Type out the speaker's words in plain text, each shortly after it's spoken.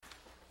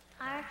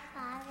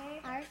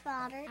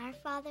Our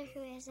Father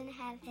who is in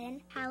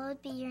heaven,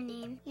 hallowed be your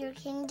name. Your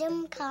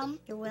kingdom come,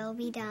 your will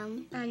be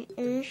done, on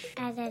earth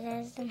as it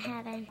is in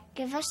heaven.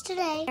 Give us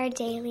today our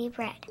daily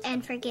bread,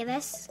 and forgive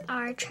us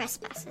our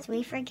trespasses.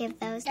 We forgive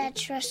those that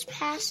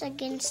trespass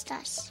against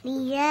us.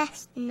 Lead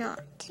us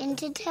not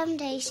into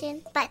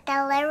temptation, but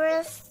deliver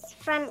us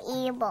from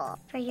evil.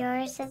 For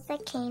yours is the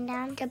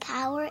kingdom, the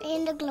power,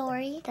 and the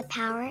glory. The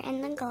power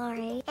and the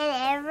glory.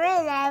 And ever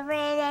and ever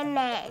and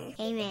amen.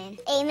 Amen.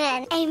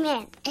 Amen.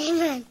 Amen.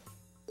 Amen.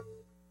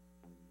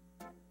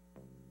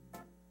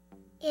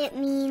 It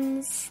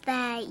means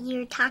that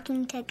you're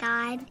talking to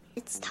God.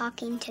 It's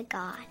talking to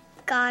God.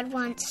 God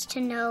wants to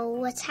know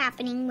what's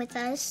happening with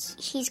us.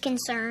 He's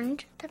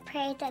concerned. To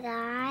pray to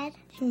God.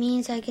 It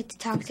means I get to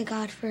talk to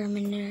God for a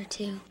minute or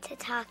two. To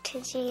talk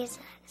to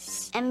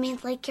Jesus. It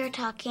means like you're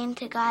talking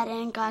to God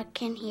and God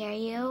can hear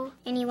you.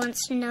 And he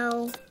wants to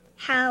know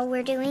how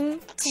we're doing.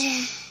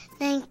 To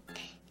thank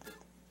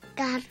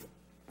God.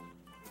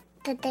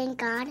 To thank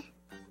God.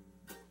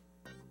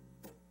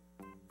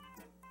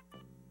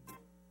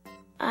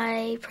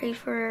 I prayed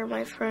for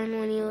my friend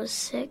when he was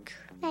sick.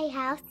 My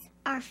house,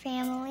 our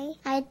family.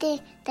 I did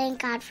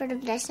thank God for the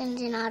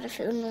blessings and all the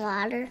food and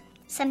water.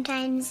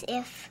 Sometimes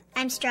if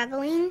I'm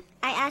struggling,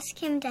 I ask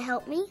him to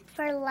help me.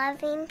 For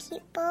loving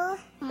people,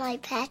 my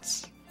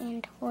pets,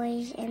 and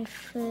toys and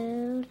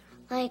food.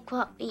 Like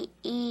what we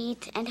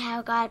eat and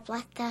how God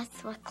blessed us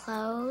with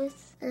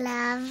clothes.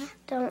 Love.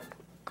 Don't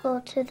go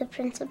to the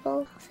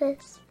principal's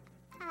office.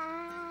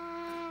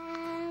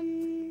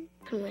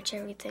 Pretty much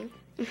everything.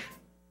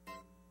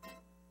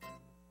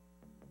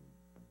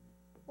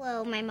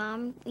 Well, my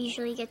mom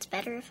usually gets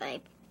better if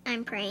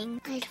I'm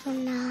praying. I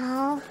don't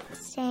know.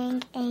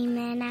 Saying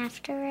amen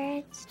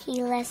afterwards.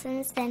 He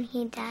listens, then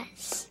he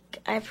does.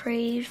 I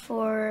prayed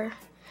for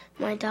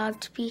my dog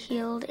to be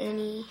healed, and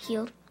he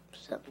healed.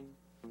 So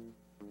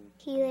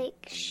he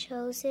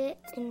shows it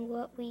in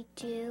what we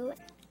do.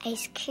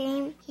 Ice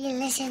cream. He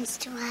listens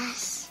to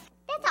us.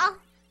 That's all.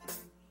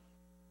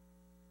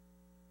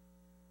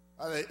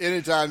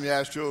 Anytime you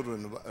ask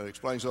children to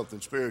explain something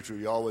spiritual,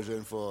 you're always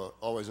in for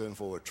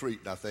a treat.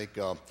 And I think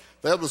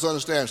they help us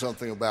understand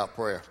something about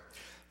prayer.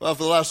 Well,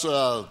 for the last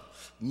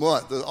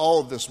month, all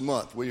of this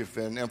month, we've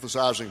been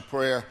emphasizing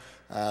prayer.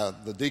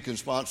 The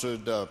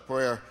deacon-sponsored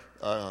prayer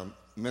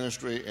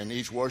ministry in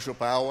each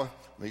worship hour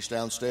meets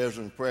downstairs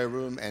in the prayer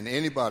room, and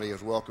anybody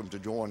is welcome to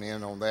join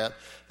in on that.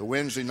 The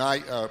Wednesday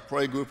night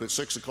prayer group at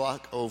 6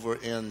 o'clock over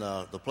in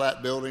the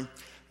Platt Building.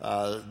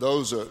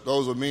 Those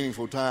are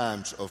meaningful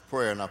times of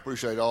prayer, and I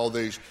appreciate all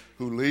these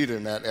who lead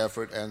in that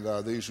effort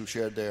and these who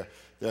shared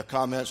their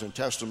comments and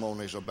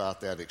testimonies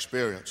about that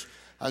experience.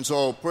 And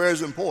so prayer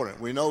is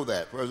important. We know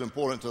that. Prayer is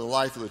important to the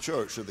life of the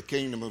church, to the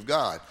kingdom of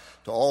God,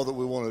 to all that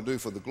we want to do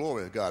for the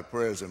glory of God.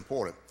 Prayer is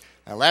important.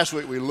 And last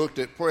week we looked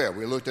at prayer.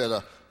 We looked at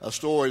a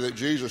story that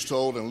Jesus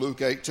told in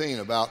Luke 18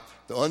 about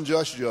the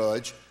unjust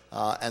judge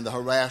and the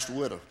harassed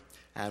widow.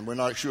 And we're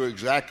not sure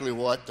exactly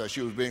what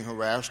she was being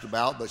harassed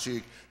about, but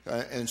she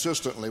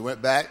insistently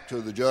went back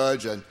to the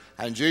judge, and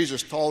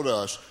Jesus taught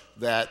us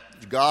that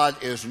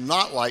God is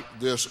not like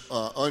this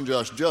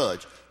unjust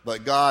judge,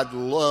 but God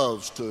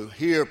loves to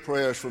hear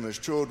prayers from his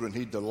children.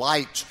 He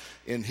delights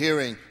in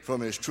hearing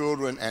from his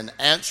children and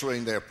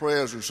answering their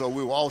prayers, and so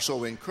we were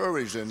also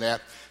encouraged in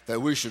that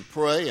we should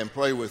pray and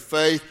pray with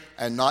faith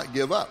and not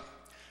give up.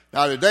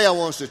 Now, today I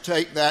want us to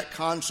take that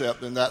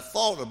concept and that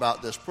thought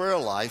about this prayer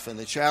life and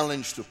the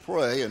challenge to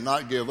pray and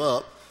not give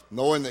up,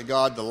 knowing that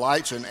God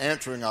delights in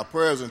answering our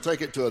prayers, and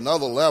take it to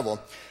another level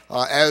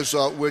as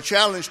we're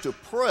challenged to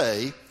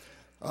pray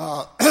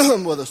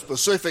with a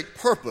specific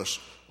purpose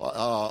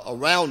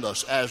around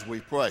us as we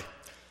pray.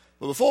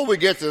 But before we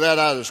get to that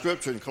out of the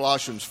Scripture in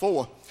Colossians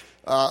 4,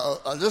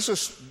 let's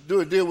just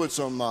do a deal with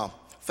some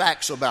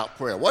facts about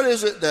prayer. What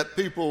is it that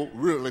people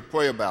really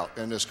pray about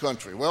in this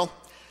country? Well,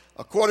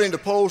 according to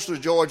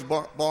pollster George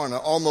Barna,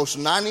 almost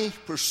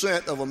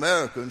 90% of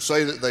Americans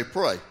say that they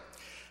pray.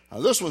 Now,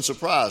 this one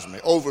surprised me.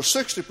 Over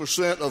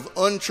 60% of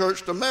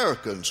unchurched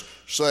Americans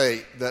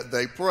say that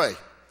they pray.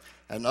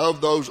 And of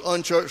those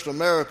unchurched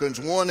Americans,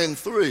 1 in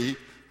 3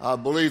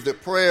 believe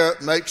that prayer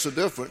makes a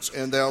difference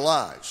in their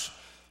lives.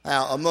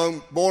 Now,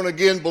 among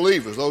born-again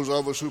believers, those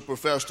of us who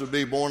profess to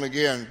be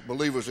born-again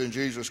believers in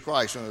Jesus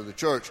Christ under the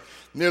church,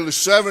 nearly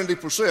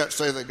 70%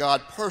 say that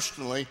God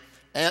personally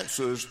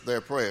answers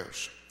their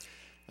prayers.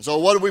 And so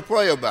what do we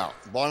pray about?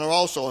 Barna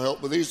also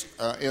helped with these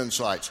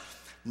insights.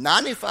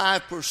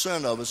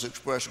 95% of us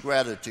express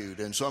gratitude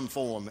in some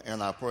form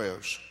in our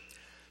prayers.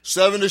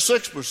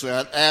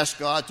 76% ask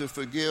God to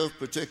forgive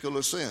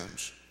particular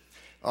sins.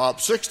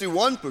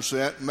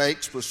 61%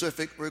 make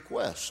specific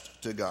requests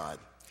to God.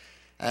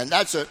 And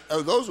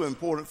those are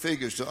important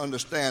figures to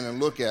understand and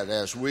look at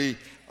as we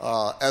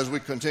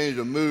continue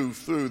to move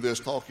through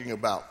this talking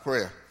about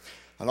prayer.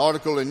 An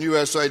article in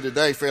USA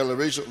Today fairly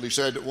recently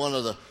said that one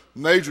of the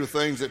major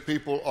things that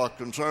people are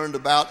concerned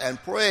about and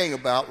praying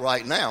about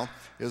right now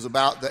is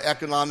about the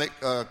economic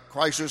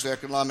crisis, the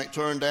economic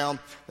turndown.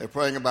 They're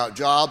praying about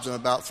jobs and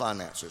about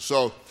finances.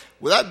 So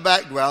with that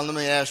background, let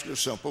me ask you a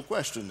simple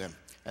question then.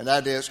 and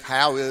that is,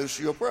 how is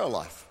your prayer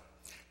life?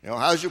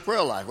 How's your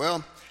prayer life?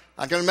 Well,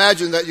 I can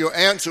imagine that your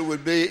answer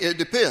would be, it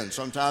depends.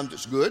 Sometimes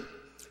it's good.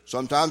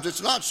 Sometimes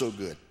it's not so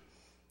good.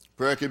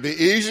 Prayer can be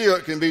easy or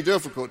it can be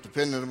difficult,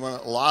 depending on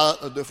a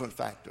lot of different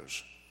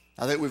factors.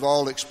 I think we've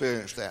all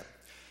experienced that.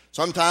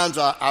 Sometimes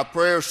our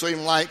prayers seem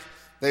like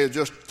they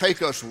just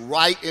take us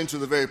right into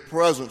the very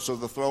presence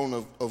of the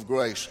throne of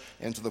grace,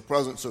 into the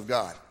presence of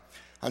God.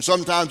 And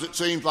sometimes it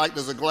seems like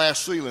there's a glass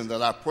ceiling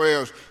that our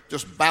prayers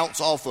just bounce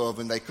off of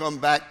and they come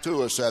back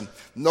to us, and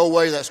no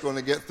way that's going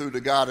to get through to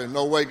God, and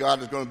no way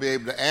God is going to be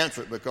able to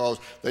answer it because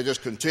they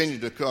just continue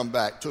to come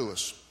back to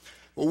us.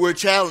 Well, we're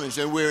challenged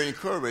and we're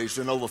encouraged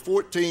in over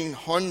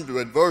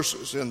 1,400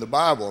 verses in the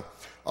Bible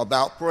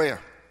about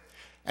prayer.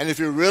 And if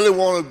you really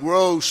want to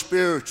grow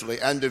spiritually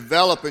and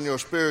develop in your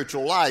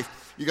spiritual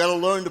life, you got to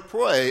learn to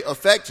pray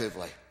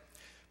effectively,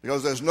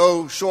 because there's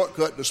no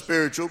shortcut to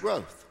spiritual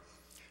growth.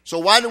 So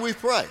why do we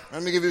pray?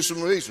 Let me give you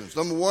some reasons.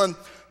 Number one,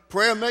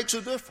 prayer makes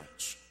a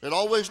difference. It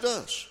always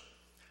does.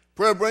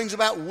 Prayer brings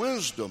about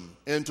wisdom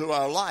into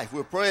our life.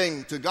 We're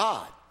praying to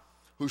God,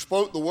 who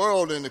spoke the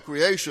world into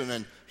creation,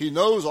 and he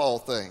knows all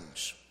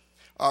things.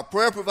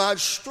 Prayer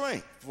provides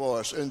strength for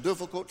us in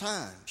difficult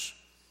times.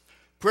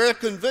 Prayer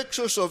convicts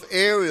us of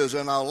areas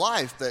in our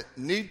life that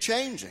need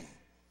changing.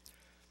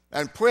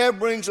 And prayer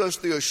brings us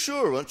the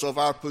assurance of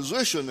our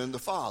position in the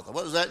Father.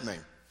 What does that mean?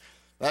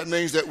 That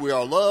means that we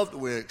are loved,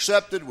 we're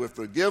accepted, we're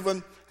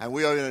forgiven, and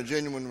we are in a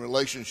genuine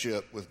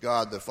relationship with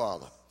God the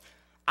Father.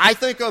 I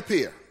think up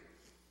here,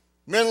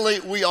 mentally,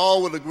 we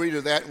all would agree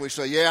to that, and we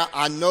say, yeah,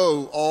 I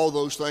know all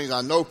those things.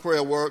 I know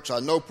prayer works. I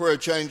know prayer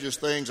changes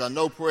things. I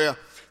know prayer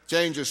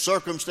changes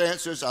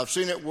circumstances. I've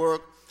seen it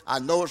work. I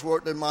know it's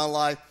worked in my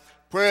life.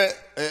 Prayer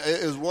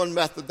is one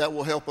method that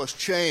will help us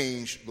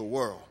change the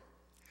world.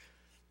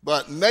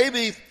 But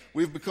maybe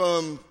we've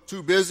become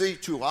too busy,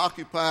 too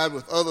occupied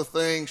with other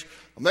things,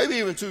 or maybe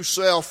even too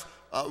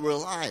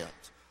self-reliant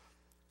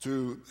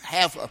to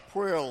have a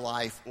prayer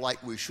life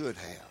like we should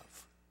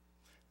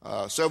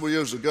have. Several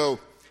years ago,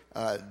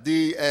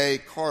 D.A.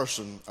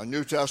 Carson, a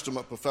New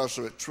Testament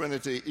professor at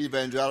Trinity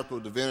Evangelical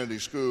Divinity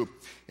School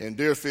in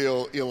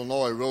Deerfield,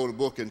 Illinois, wrote a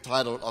book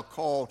entitled A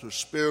Call to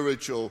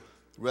Spiritual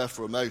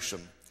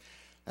Reformation.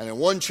 And in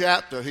one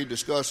chapter, he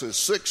discusses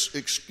 6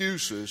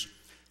 excuses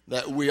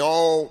that we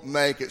all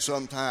make at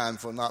some time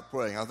for not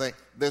praying. I think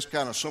this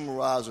kind of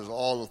summarizes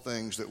all the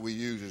things that we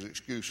use as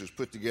excuses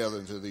put together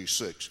into these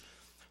 6.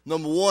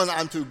 Number 1,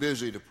 I'm too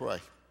busy to pray.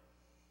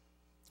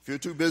 If you're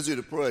too busy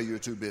to pray, you're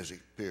too busy,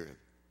 period.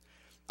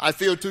 I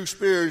feel too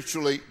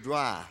spiritually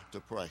dry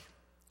to pray.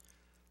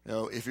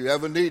 If you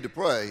ever need to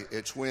pray,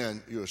 it's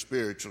when you're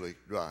spiritually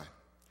dry.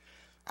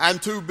 I'm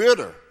too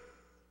bitter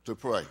to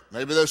pray.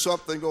 Maybe there's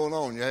something going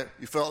on.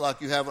 You felt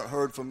like you haven't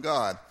heard from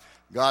God.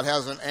 God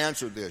hasn't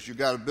answered this. You've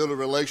got to build a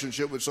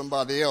relationship with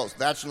somebody else.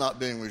 That's not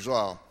being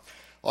resolved.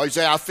 Or you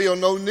say, I feel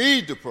no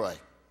need to pray.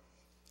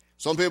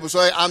 Some people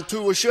say, I'm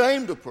too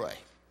ashamed to pray.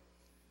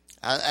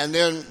 And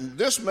then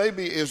this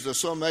maybe is the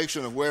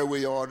summation of where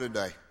we are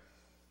today.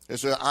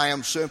 It's that I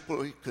am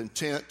simply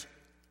content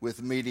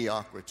with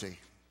mediocrity.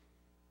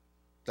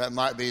 That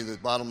might be the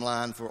bottom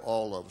line for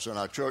all of us in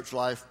our church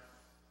life,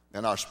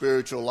 in our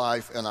spiritual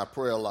life, in our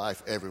prayer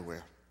life,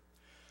 everywhere.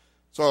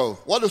 So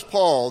what does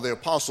Paul, the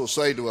apostle,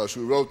 say to us,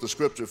 who wrote the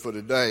scripture for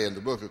today in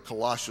the book of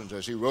Colossians,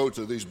 as he wrote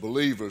to these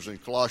believers in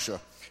Colossia,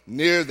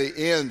 near the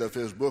end of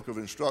his book of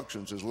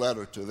instructions, his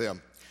letter to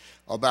them,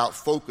 about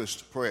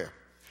focused prayer?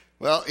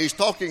 Well, he's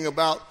talking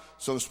about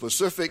some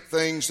specific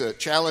things,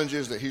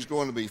 challenges that he's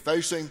going to be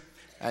facing,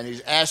 and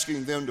he's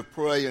asking them to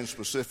pray in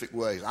specific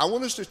ways. I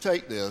want us to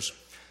take this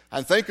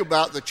and think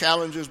about the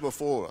challenges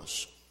before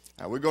us.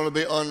 Now, we're going to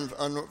be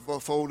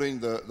unfolding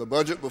the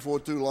budget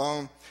before too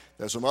long.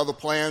 There's some other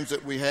plans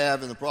that we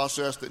have in the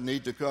process that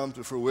need to come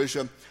to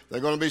fruition. There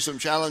are going to be some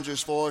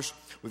challenges for us.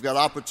 We've got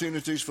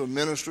opportunities for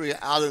ministry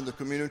out in the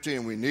community,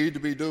 and we need to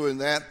be doing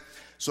that.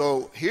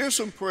 So here's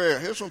some prayer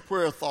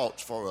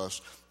thoughts for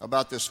us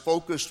about this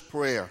focused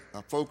prayer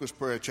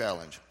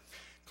challenge.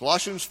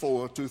 Colossians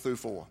 4,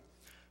 2-4.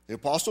 The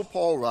Apostle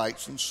Paul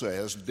writes and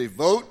says,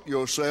 devote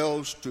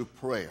yourselves to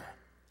prayer,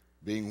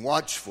 being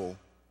watchful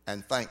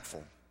and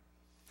thankful.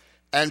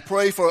 And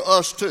pray for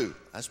us too.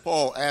 That's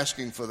Paul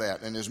asking for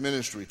that in his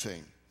ministry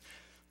team.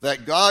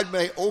 That God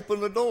may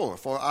open the door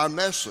for our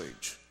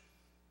message,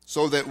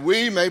 so that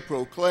we may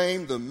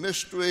proclaim the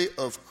mystery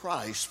of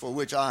Christ, for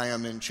which I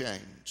am in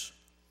chains.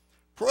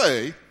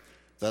 Pray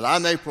that I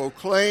may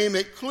proclaim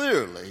it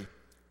clearly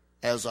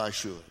as I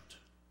should.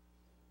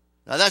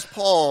 Now that's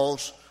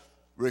Paul's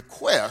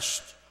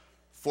request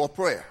for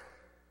prayer.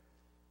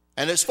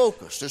 And it's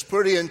focused. It's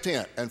pretty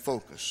intent and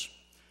focused.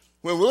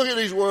 When we look at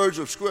these words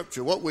of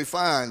Scripture, what we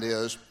find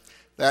is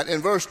that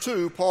in verse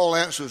 2, Paul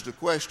answers the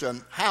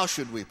question, how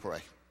should we pray?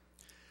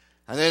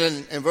 And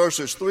then in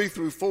verses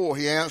 3-4,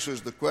 he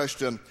answers the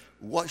question,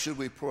 what should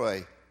we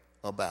pray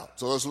about?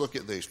 So let's look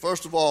at these.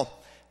 First of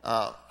all,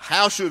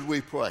 how should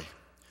we pray?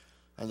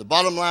 And the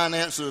bottom line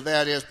answer to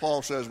that is,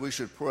 Paul says we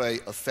should pray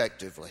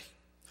effectively.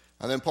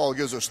 And then Paul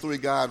gives us 3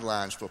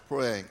 guidelines for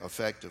praying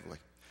effectively.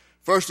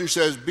 First, he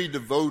says, be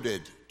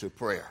devoted to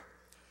prayer.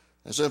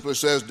 It simply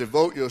says,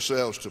 devote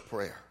yourselves to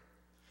prayer.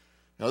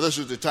 Now, this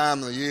is the time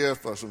of the year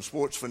for some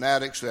sports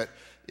fanatics that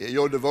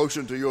your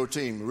devotion to your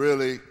team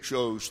really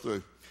shows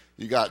through.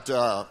 You got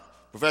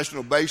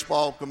professional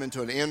baseball coming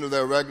to an end of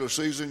their regular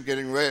season,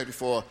 getting ready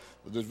for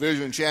the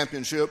division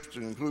championships,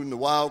 including the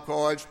wild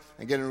cards,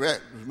 and getting ready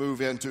to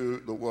move into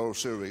the World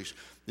Series.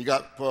 You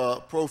got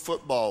pro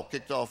football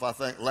kicked off, I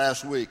think,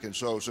 last week, and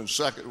so it's in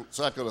second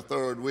or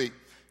third week.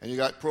 And you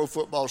got pro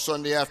football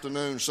Sunday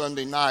afternoon,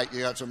 Sunday night.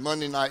 You got some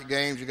Monday night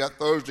games. You got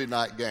Thursday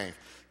night games.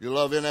 You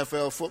love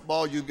NFL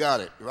football, you got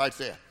it right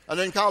there. And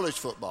then college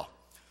football.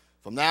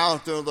 From now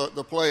until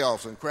the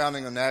playoffs and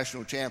crowning a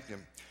national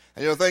champion.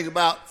 And the thing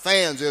about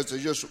fans is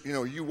just,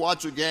 you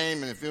watch a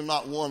game, and if you're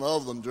not one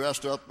of them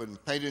dressed up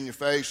and painting your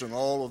face and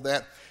all of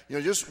that,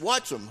 just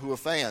watch them who are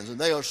fans. And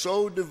they are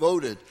so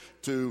devoted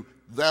to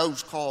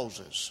those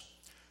causes.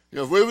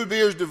 If we would be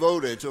as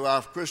devoted to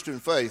our Christian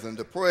faith and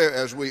to prayer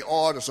as we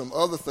are to some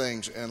other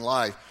things in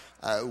life,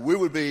 we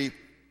would be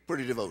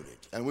pretty devoted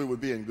and we would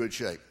be in good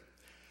shape.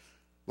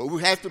 But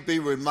we have to be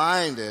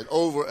reminded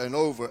over and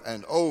over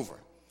and over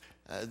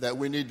that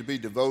we need to be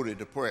devoted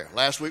to prayer.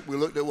 Last week we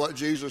looked at what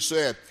Jesus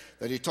said,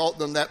 that he taught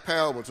them that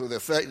parable to the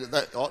effect that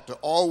they ought to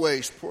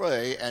always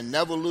pray and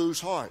never lose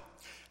heart.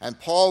 And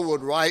Paul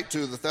would write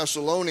to the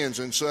Thessalonians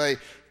and say,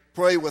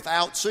 pray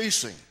without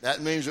ceasing.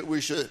 That means that we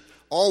should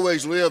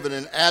always live in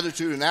an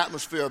attitude and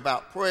atmosphere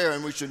about prayer,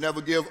 and we should never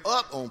give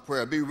up on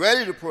prayer. Be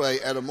ready to pray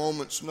at a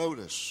moment's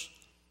notice.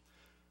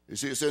 You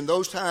see, it's in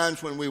those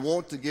times when we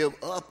want to give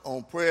up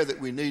on prayer that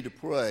we need to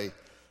pray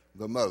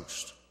the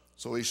most.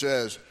 So he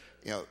says,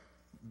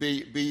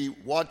 be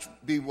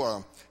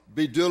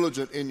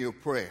diligent in your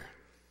prayer.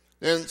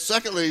 Then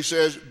secondly, he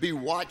says, be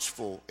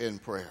watchful in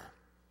prayer.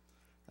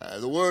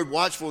 The word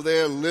watchful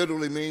there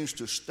literally means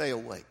to stay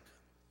awake.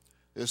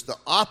 It's the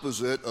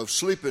opposite of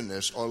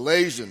sleepiness or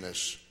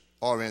laziness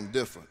or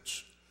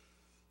indifference.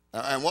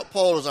 And what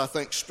Paul is, I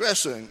think,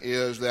 stressing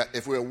is that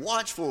if we're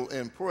watchful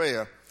in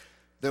prayer,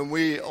 then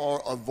we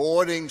are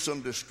avoiding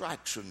some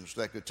distractions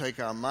that could take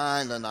our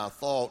mind and our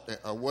thought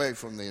away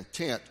from the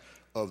intent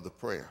of the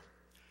prayer.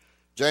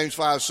 James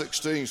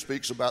 5:16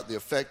 speaks about the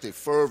effective,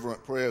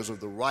 fervent prayers of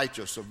the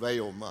righteous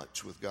avail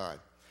much with God.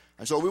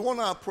 And so we want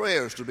our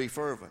prayers to be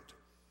fervent.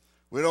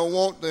 We don't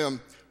want them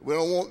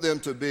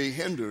to be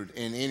hindered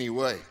in any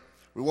way.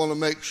 We want to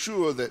make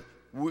sure that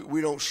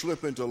we don't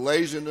slip into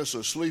laziness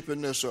or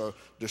sleepiness or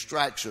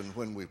distraction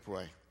when we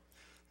pray.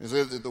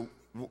 The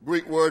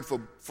Greek word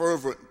for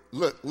fervent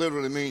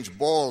literally means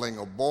boiling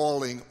or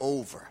boiling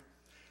over.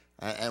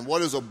 And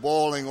what is a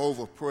boiling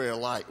over prayer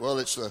like? Well,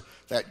 it's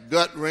that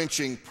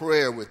gut-wrenching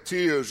prayer with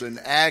tears and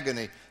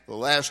agony the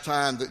last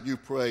time that you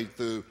prayed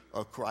through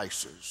a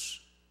crisis.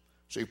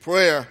 See,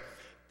 prayer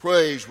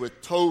prays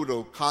with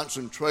total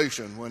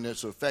concentration when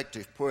it's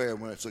effective prayer,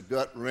 when it's a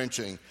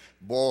gut-wrenching,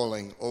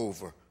 boiling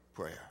over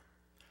prayer.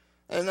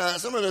 And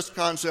some of this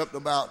concept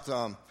about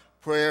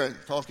prayer and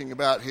talking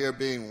about here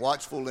being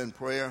watchful in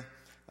prayer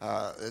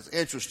is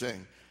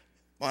interesting.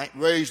 Might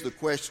raise the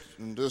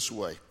question this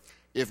way.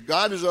 If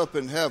God is up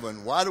in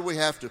heaven, why do we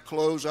have to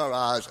close our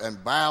eyes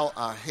and bow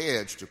our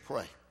heads to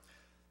pray?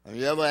 Have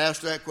you ever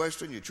asked that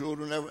question? Your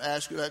children ever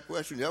ask you that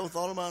question? You ever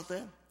thought about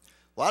that?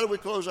 Why do we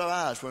close our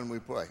eyes when we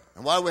pray?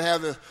 And why do we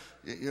have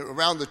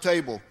around the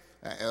table,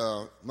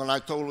 when I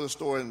told this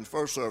story in the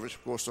first service,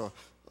 of course,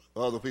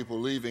 other people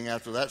leaving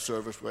after that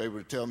service were able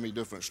to tell me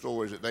different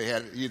stories that they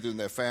had either in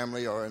their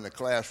family or in the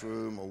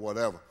classroom or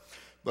whatever.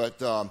 But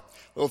little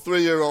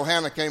 3-year-old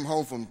Hannah came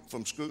home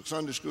from school,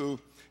 Sunday school,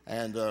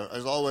 and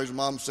as always,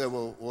 Mom said,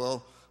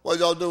 well, what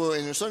did y'all do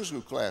in your Sunday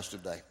school class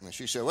today? And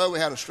she said, well, we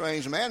had a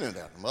strange man in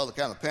there. The mother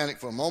kind of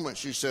panicked for a moment.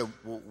 She said,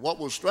 well, what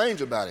was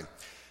strange about him?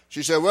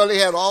 She said, well, he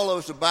had all of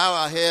us to bow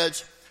our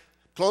heads,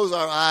 close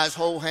our eyes,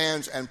 hold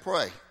hands, and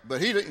pray.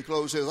 But he didn't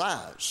close his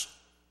eyes.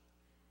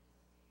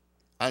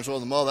 And so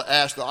the mother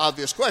asked the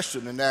obvious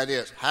question, and that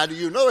is, how do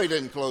you know he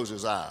didn't close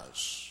his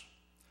eyes?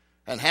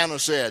 And Hannah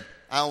said,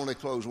 I only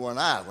close one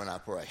eye when I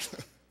pray.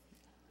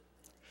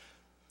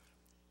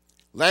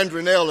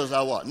 Landry-Nell is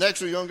our what?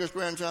 Next youngest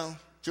grandchild?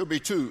 She'll be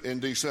 2 in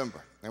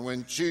December. And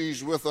when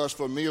she's with us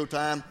for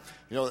mealtime,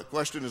 the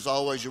question is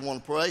always, you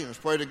want to pray? Let's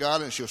pray to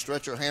God, and she'll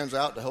stretch her hands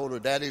out to hold her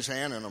daddy's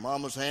hand and her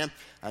mama's hand,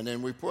 and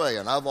then we pray.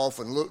 And I've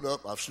often looked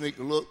up, I've sneaked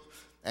a look,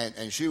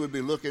 and she would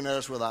be looking at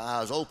us with our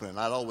eyes open. And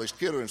I'd always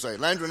kid her and say,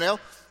 Landry-Nell,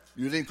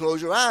 you didn't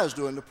close your eyes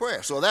during the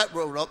prayer. So that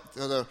brought up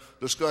the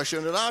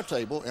discussion at our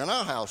table in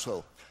our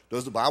household.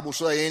 Does the Bible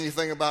say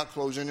anything about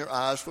closing your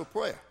eyes for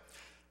prayer?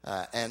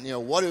 And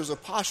what is a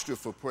posture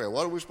for prayer?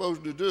 What are we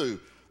supposed to do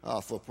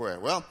for prayer?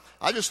 Well,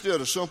 I just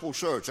did a simple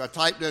search. I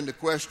typed in the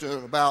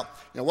question about,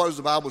 what does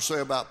the Bible say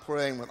about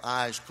praying with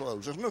eyes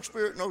closed? There's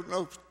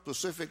no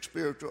specific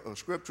spiritual or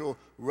scriptural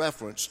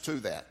reference to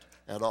that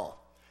at all.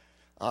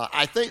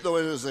 I think, though,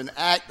 it is an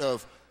act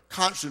of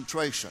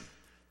concentration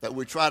that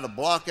we try to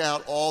block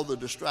out all the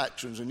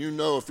distractions. And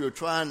if you're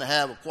trying to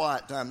have a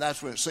quiet time,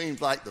 that's when it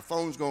seems like the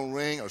phone's going to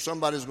ring or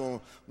somebody's going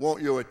to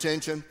want your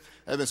attention.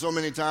 There have been so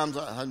many times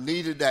I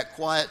needed that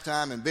quiet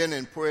time and been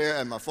in prayer,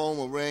 and my phone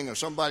will ring, or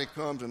somebody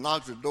comes and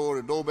knocks at the door,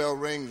 the doorbell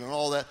rings and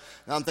all that.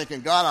 And I'm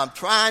thinking, God, I'm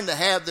trying to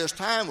have this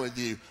time with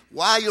you.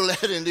 Why are you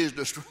letting these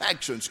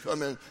distractions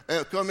come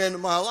into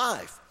my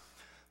life?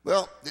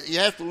 Well, you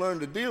have to learn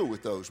to deal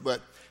with those.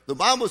 But the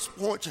Bible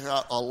points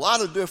out a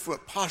lot of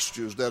different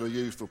postures that are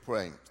used for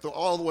praying,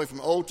 all the way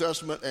from Old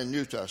Testament and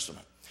New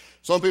Testament.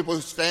 Some people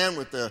stand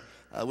with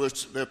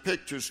their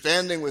pictures,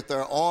 standing with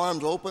their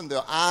arms open,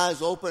 their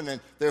eyes open,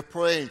 and they're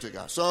praying to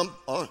God. Some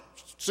are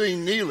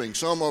seen kneeling,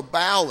 some are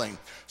bowing,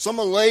 some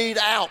are laid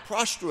out,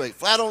 prostrate,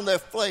 flat on their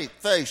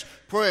face,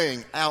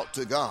 praying out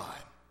to God.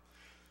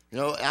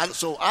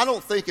 So I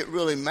don't think it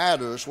really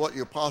matters what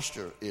your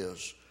posture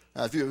is.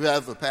 Now, if you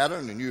have a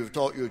pattern and you've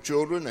taught your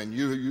children and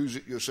you use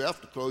it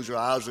yourself to close your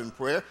eyes in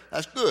prayer,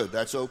 that's good.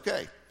 That's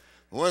okay.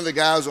 One of the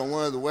guys on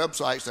one of the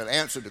websites that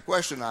answered the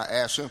question I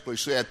asked simply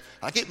said,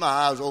 I keep my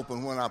eyes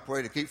open when I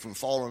pray to keep from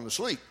falling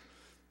asleep.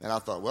 And I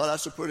thought, well,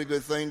 that's a pretty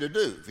good thing to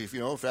do.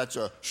 If that's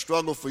a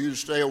struggle for you to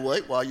stay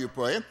awake while you're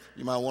praying,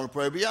 you might want to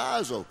pray with your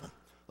eyes open,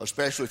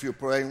 especially if you're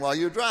praying while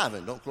you're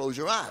driving. Don't close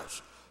your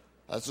eyes.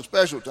 That's a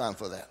special time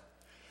for that.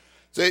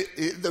 See,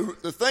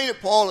 the thing that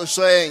Paul is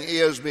saying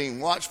is being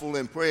watchful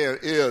in prayer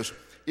is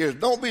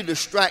don't be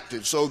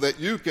distracted so that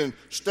you can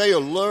stay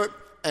alert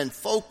and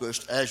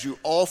focused as you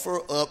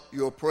offer up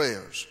your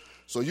prayers.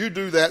 So you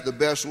do that the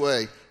best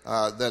way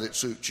that it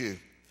suits you.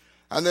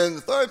 And then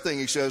the third thing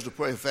he says to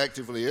pray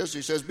effectively is,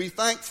 he says, be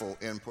thankful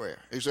in prayer.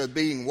 He says,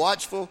 being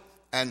watchful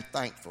and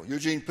thankful.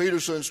 Eugene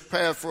Peterson's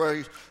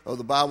paraphrase of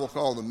the Bible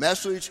called The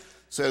Message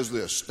says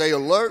this: stay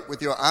alert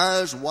with your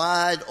eyes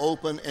wide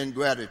open in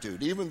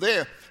gratitude. Even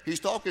there, he's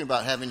talking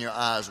about having your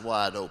eyes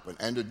wide open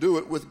and to do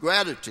it with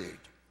gratitude.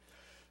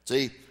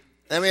 See,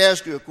 let me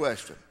ask you a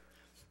question.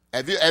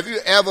 Have you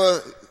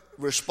ever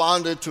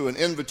responded to an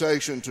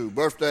invitation to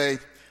birthday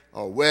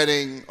or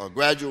wedding or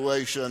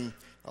graduation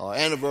or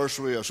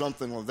anniversary or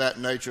something of that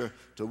nature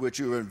to which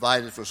you were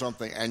invited for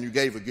something and you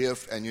gave a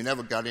gift and you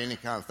never got any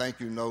kind of thank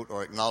you note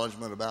or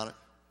acknowledgement about it?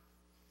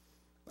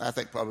 I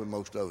think probably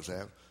most of us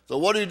have. So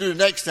what do you do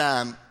next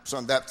time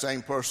that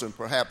same person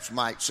perhaps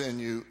might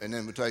send you an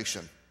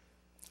invitation?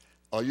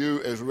 Are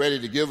you as ready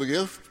to give a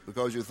gift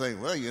because you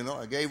think, well,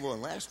 I gave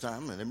one last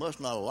time and they must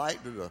not have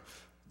liked it or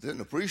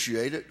didn't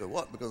appreciate it or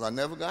what, because I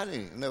never got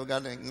any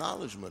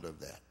acknowledgement of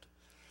that.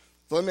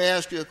 So let me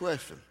ask you a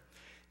question.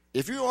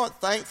 If you aren't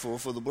thankful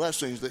for the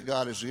blessings that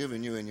God has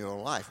given you in your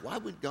life, why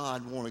would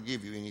God want to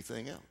give you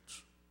anything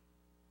else?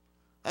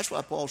 That's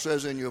why Paul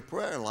says in your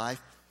prayer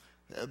life,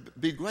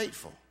 be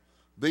grateful,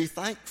 be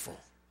thankful,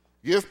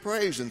 give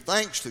praise and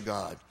thanks to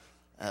God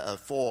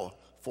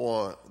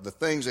for the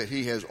things that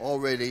he has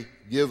already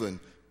given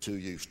to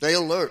you. Stay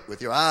alert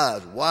with your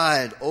eyes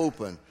wide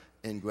open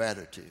in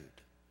gratitude.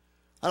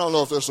 I don't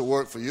know if this will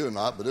work for you or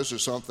not, but this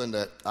is something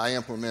that I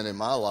implement in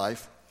my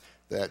life,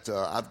 that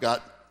I've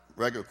got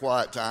regular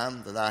quiet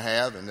time that I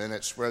have, and then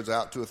it spreads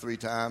out 2 or 3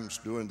 times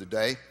during the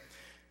day.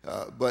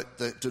 But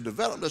to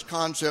develop this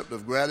concept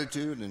of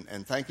gratitude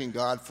and thanking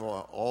God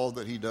for all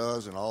that he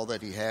does and all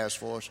that he has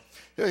for us,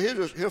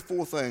 here are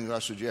 4 things I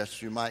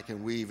suggest you might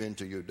can weave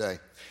into your day.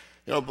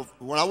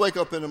 When I wake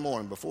up in the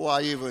morning, before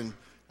I even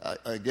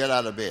get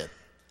out of bed,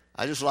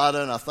 I just lie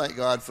there and I thank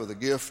God for the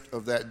gift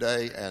of that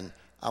day, and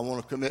I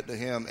want to commit to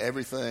him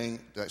everything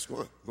that's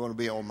going to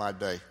be on my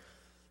day.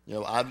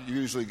 I've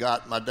usually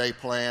got my day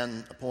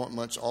planned,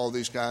 appointments, all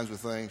these kinds of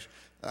things,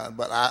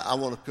 but I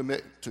want to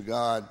commit to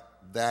God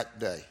that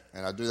day,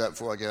 and I do that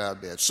before I get out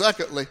of bed.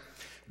 Secondly,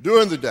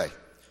 during the day,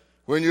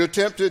 when you're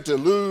tempted to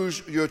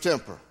lose your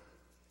temper,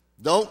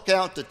 don't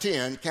count to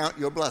 10, count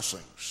your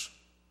blessings.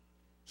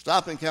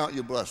 Stop and count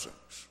your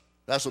blessings.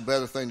 That's a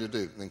better thing to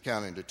do than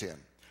counting to 10.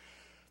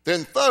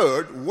 Then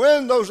third,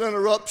 when those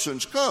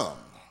interruptions come,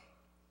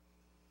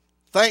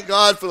 thank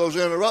God for those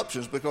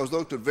interruptions, because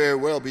those could very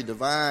well be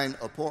divine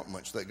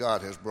appointments that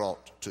God has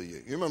brought to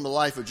you. You remember the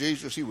life of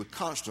Jesus? He was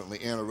constantly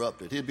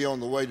interrupted. He'd be on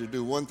the way to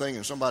do one thing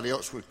and somebody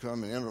else would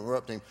come and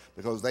interrupt him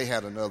because they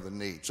had another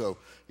need. So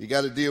you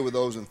got to deal with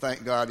those and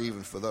thank God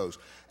even for those.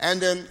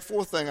 And then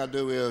fourth thing I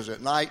do is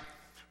at night,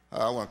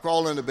 when I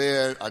crawl into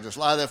bed, I just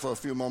lie there for a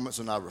few moments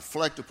and I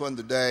reflect upon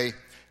the day,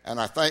 and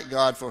I thank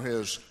God for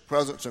his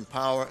presence and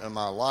power in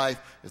my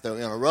life. If there were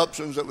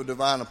interruptions that were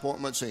divine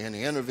appointments and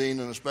he intervened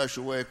in a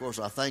special way, of course,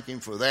 I thank him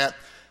for that.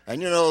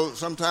 And,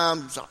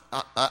 sometimes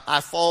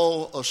I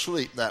fall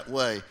asleep that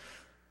way,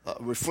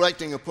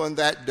 reflecting upon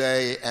that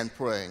day and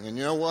praying. And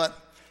you know what?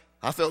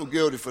 I felt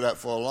guilty for that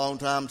for a long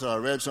time until I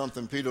read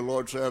something Peter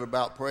Lord said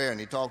about prayer, and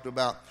he talked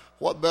about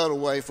what better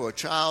way for a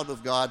child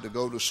of God to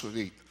go to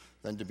sleep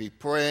than to be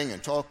praying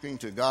and talking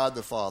to God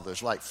the Father.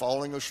 It's like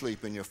falling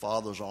asleep in your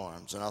Father's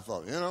arms. And I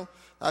thought,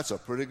 that's a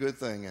pretty good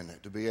thing, isn't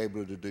it, to be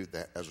able to do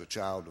that as a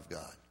child of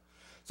God.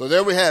 So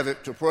there we have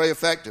it, to pray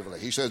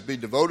effectively. He says, be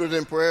devoted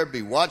in prayer,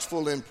 be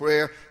watchful in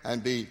prayer,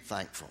 and be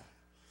thankful.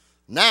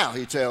 Now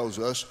he tells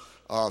us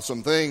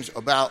some things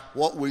about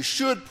what we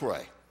should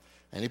pray.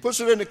 And he puts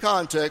it in the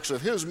context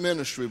of his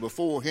ministry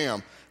before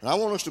him. And I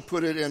want us to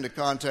put it into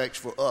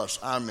context for us,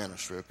 our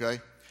ministry, okay?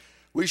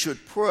 We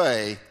should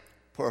pray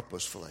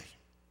purposefully.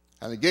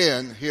 And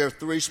again, here are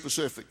three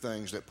specific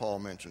things that Paul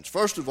mentions.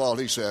 First of all,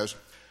 he says,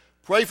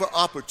 pray for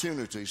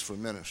opportunities for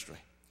ministry.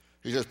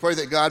 He says, pray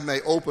that God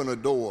may open a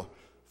door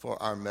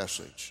for our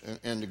message.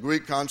 In the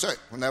Greek context,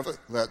 whenever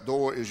that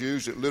door is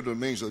used, it literally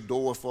means a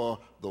door for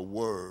the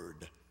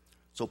word.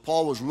 So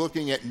Paul was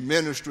looking at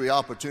ministry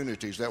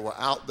opportunities that were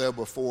out there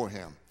before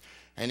him.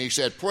 And he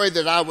said, pray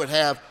that I would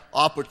have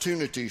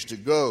opportunities to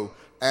go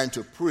and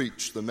to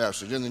preach the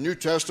message. In the New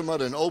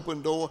Testament, an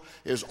open door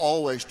is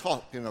always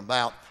talking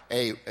about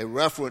a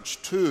reference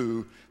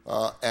to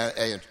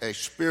a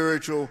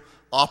spiritual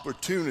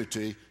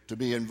opportunity to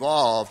be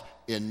involved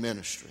in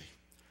ministry.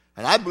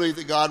 And I believe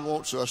that God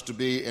wants us to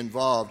be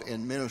involved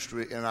in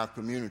ministry in our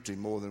community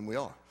more than we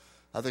are.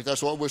 I think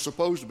that's what we're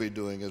supposed to be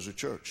doing as a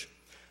church.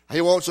 He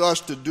wants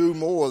us to do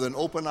more than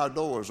open our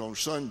doors on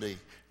Sunday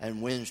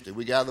and Wednesday.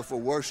 We gather for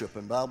worship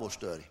and Bible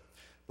study.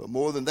 But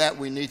more than that,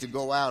 we need to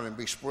go out and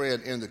be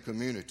spread in the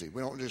community.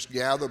 We don't just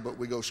gather, but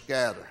we go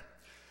scatter.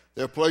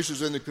 There are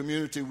places in the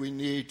community we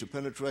need to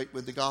penetrate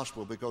with the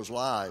gospel because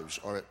lives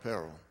are at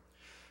peril.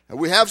 And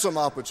we have some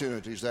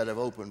opportunities that have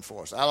opened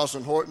for us.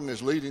 Allison Horton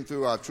is leading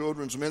through our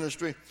children's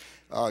ministry,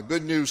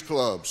 Good News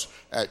Clubs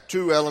at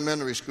 2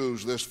 elementary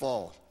schools this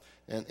fall.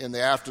 In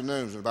the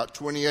afternoons, and about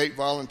 28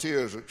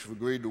 volunteers which have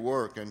agreed to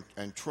work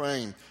and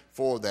train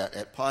for that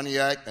at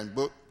Pontiac and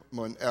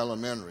Bookman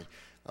Elementary.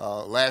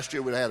 Last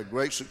year we had a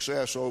great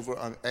success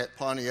over at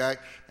Pontiac,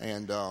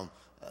 and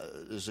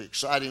it's an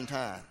exciting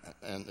time.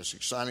 And it's an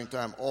exciting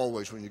time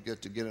always when you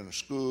get in a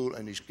school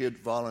and these kids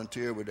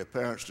volunteer with their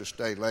parents to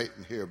stay late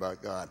and hear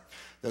about God.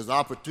 There's an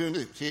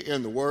opportunity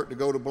in the work to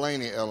go to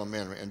Blaney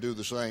Elementary and do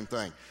the same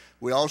thing.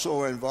 We also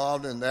are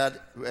involved in that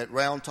at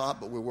Round Top,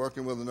 but we're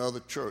working with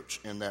another church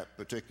in that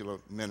particular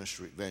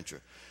ministry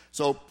venture.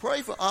 So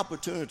pray for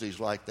opportunities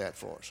like that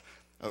for us.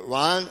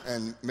 Ryan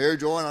and Mary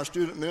Jo in our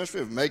student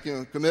ministry are making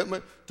a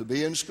commitment to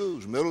be in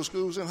schools, middle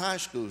schools and high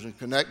schools, and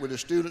connect with the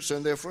students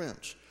and their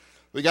friends.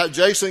 We got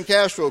Jason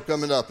Castro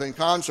coming up in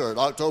concert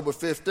October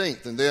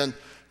 15th, and then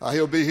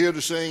he'll be here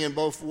to sing in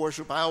both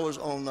worship hours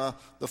on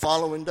the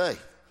following day,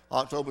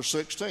 October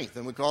 16th,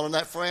 and we're calling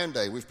that Fran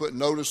Day. We've put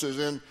notices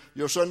in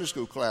your Sunday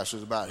school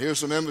classes about it. Here's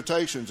some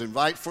invitations.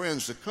 Invite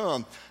friends to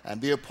come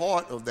and be a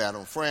part of that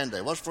on Fran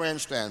Day. What's Fran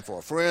stand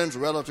for? Friends,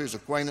 relatives,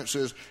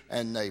 acquaintances,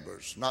 and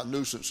neighbors. Not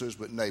nuisances,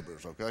 but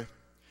neighbors, okay?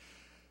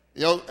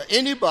 You know,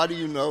 anybody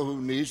you know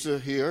who needs to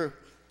hear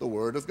the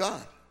Word of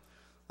God.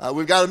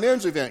 We've got a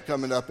men's event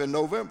coming up in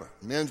November,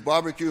 men's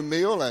barbecue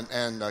meal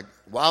and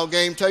wild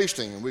game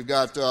tasting. And we've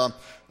got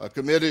a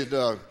committed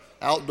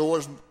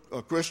outdoors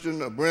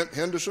Christian, Brent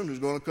Henderson, who's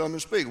going to come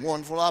and speak.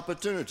 Wonderful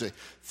opportunity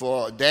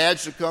for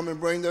dads to come and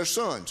bring their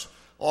sons,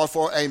 or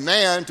for a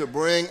man to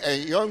bring a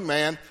young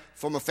man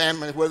from a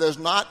family where there's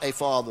not a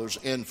father's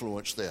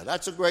influence there.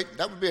 That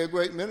would be a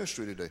great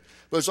ministry to do.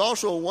 But it's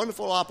also a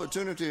wonderful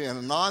opportunity in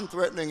a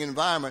non-threatening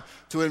environment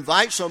to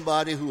invite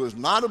somebody who is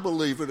not a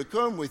believer to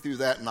come with you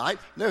that night.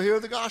 They'll hear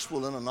the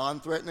gospel in a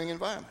non-threatening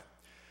environment.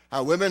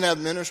 Women have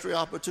ministry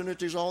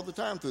opportunities all the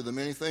time through the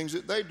many things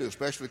that they do,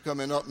 especially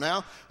coming up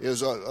now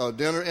is a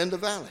dinner in the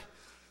valley.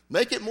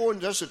 Make it more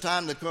than just a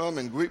time to come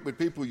and greet with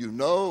people you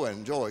know and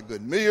enjoy a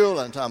good meal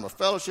and time of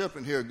fellowship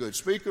and hear a good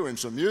speaker and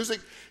some music.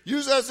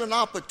 Use that as an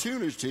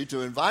opportunity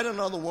to invite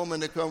another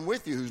woman to come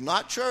with you who's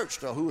not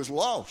churched or who is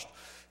lost,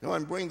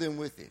 and bring them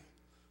with you.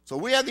 So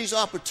we have these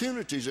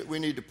opportunities that we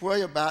need to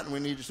pray about and we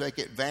need to take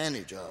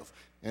advantage of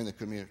in the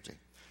community.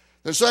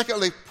 Then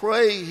secondly,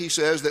 pray, he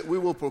says, that we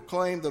will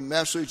proclaim the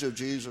message of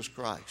Jesus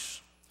Christ.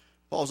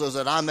 Paul says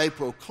that I may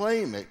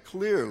proclaim it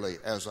clearly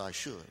as I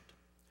should.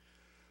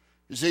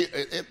 You see,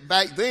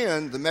 back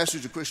then, the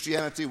message of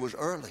Christianity was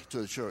early to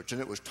the church,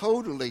 and it was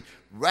totally,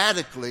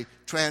 radically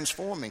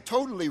transforming,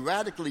 totally,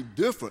 radically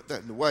different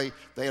than the way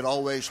they had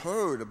always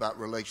heard about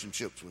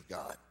relationships with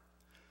God.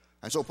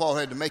 And so Paul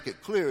had to make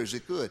it clear as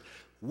he could.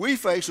 We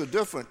face a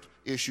different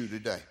issue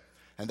today,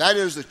 and that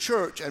is the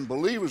church and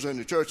believers in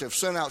the church have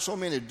sent out so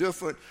many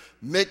different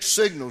mixed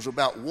signals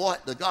about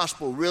what the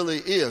gospel really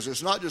is.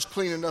 It's not just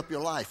cleaning up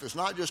your life. It's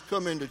not just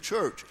coming to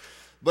church.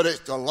 But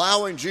it's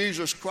allowing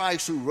Jesus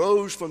Christ, who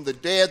rose from the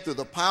dead through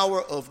the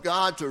power of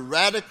God, to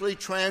radically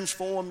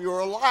transform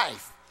your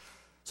life.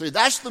 See,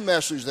 that's the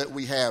message that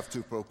we have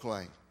to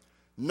proclaim.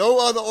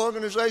 No other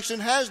organization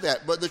has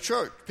that but the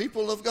church,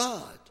 people of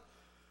God.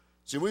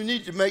 See, we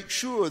need to make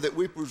sure that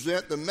we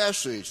present the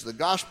message, the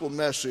gospel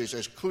message,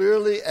 as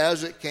clearly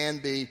as it can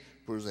be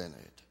presented.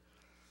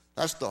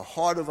 That's the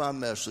heart of our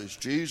message.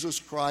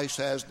 Jesus Christ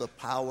has the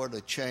power to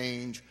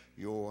change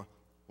your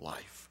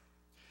life.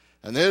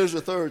 And there's the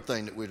third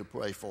thing that we're to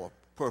pray for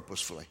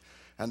purposefully,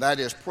 and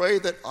that is pray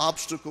that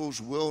obstacles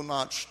will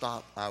not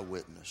stop our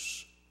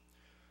witness.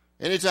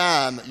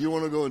 Anytime you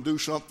want to go and do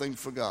something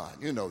for God,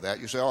 you know that.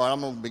 You say, all right,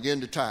 I'm going to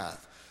begin to tithe.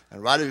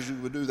 And right as you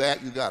would do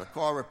that, you got a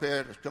car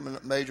repair that's coming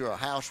up major, a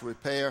house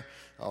repair,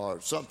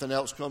 or something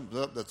else comes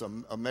up that's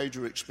a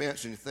major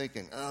expense, and you're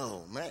thinking,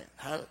 oh, man,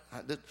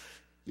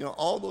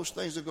 all those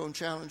things are going to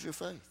challenge your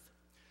faith.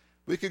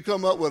 We could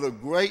come up with a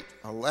great,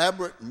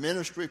 elaborate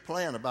ministry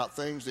plan about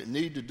things that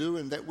need to do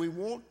and that we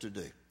want to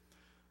do.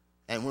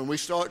 And when we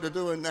start to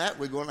doing that,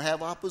 we're going to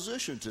have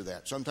opposition to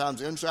that,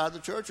 sometimes inside the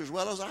church as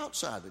well as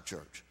outside the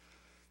church.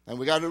 And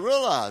we got to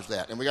realize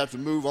that, and we got to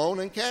move on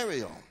and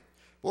carry on.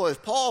 Boy,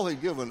 if Paul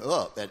had given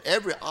up at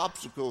every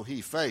obstacle he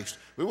faced,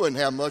 we wouldn't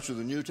have much of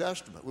the New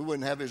Testament. We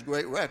wouldn't have his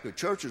great record.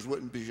 Churches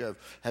wouldn't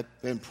have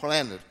been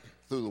planted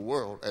through the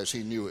world as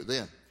he knew it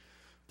then.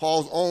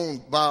 Paul's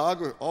own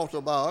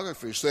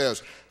autobiography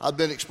says, I've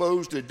been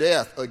exposed to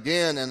death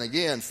again and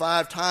again.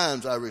 5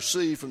 times I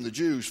received from the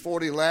Jews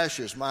 40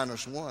 lashes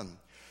minus 1.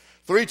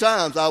 3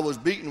 times I was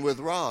beaten with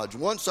rods.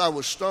 Once I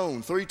was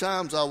stoned. 3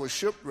 times I was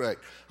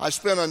shipwrecked. I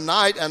spent a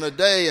night and a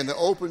day in the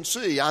open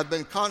sea. I've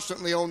been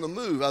constantly on the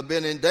move. I've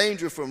been in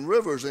danger from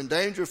rivers, in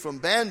danger from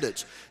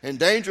bandits, in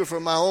danger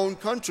from my own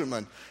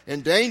countrymen, in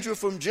danger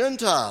from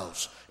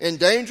Gentiles, in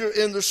danger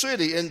in the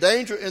city, in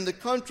danger in the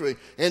country,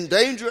 in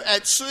danger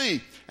at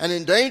sea, and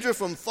in danger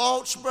from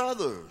false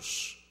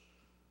brothers.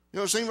 You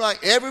know, it seems like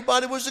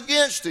everybody was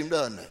against him,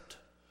 doesn't it?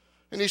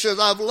 And he says,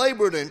 I've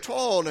labored and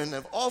toiled and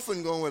have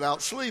often gone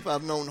without sleep.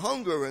 I've known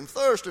hunger and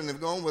thirst and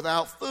have gone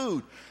without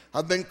food.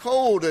 I've been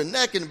cold and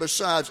naked.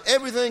 Besides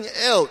everything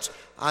else,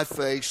 I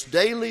face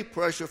daily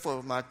pressure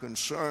for my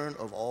concern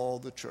of all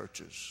the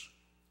churches.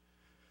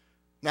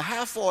 Now,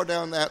 how far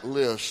down that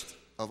list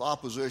of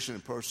opposition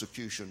and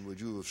persecution would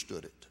you have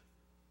stood it?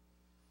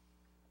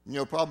 You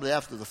know, probably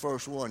after the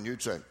first one,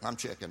 you'd say, I'm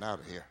checking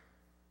out of here.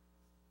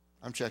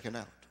 I'm checking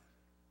out.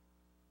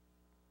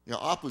 You know,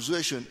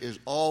 opposition is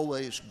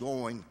always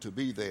going to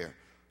be there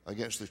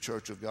against the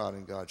church of God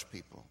and God's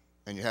people,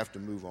 and you have to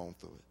move on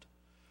through it.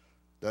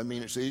 Doesn't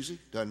mean it's easy,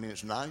 doesn't mean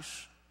it's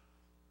nice,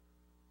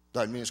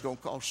 doesn't mean it's going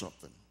to cost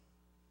something,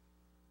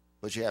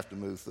 but you have to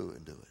move through it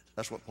and do it.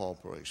 That's what Paul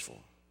prays for.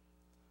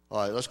 All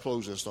right, let's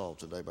close this off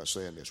today by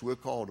saying this. We're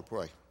called to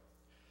pray,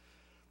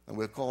 and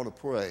we're called to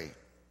pray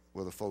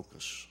with a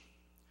focus.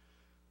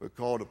 We're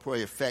called to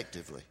pray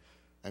effectively,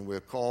 and we're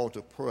called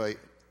to pray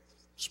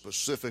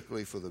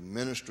specifically for the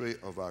ministry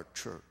of our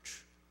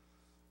church,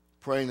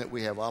 praying that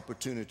we have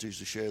opportunities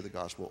to share the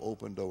gospel,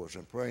 open doors,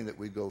 and praying that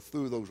we go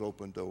through those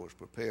open doors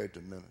prepared to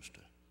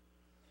minister,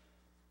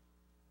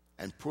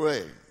 and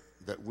praying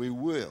that we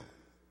will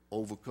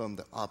overcome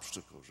the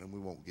obstacles and we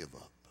won't give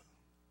up.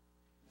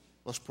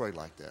 Let's pray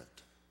like that.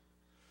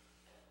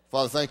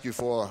 Father, thank you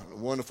for a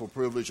wonderful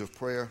privilege of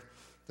prayer,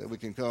 that we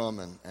can come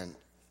and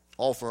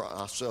offer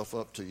ourselves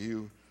up to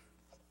you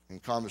in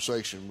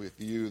conversation with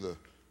you,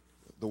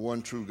 the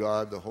one true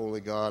God, the holy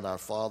God, our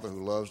Father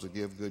who loves to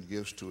give good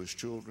gifts to his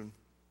children.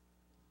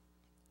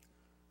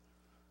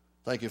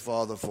 Thank you,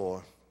 Father,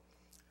 for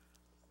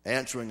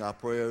answering our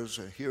prayers,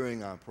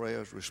 hearing our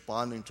prayers,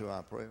 responding to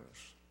our prayers.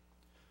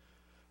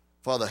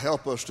 Father,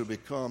 help us to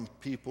become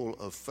people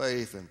of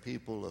faith and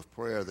people of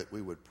prayer, that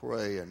we would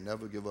pray and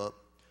never give up,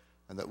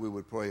 and that we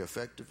would pray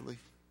effectively,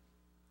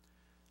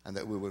 and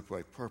that we would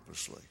pray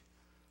purposely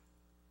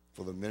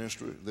for the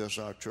ministry of this,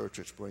 our church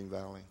at Spring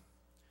Valley,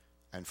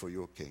 and for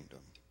your kingdom.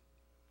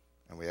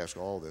 And we ask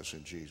all this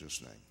in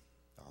Jesus' name.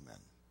 Amen.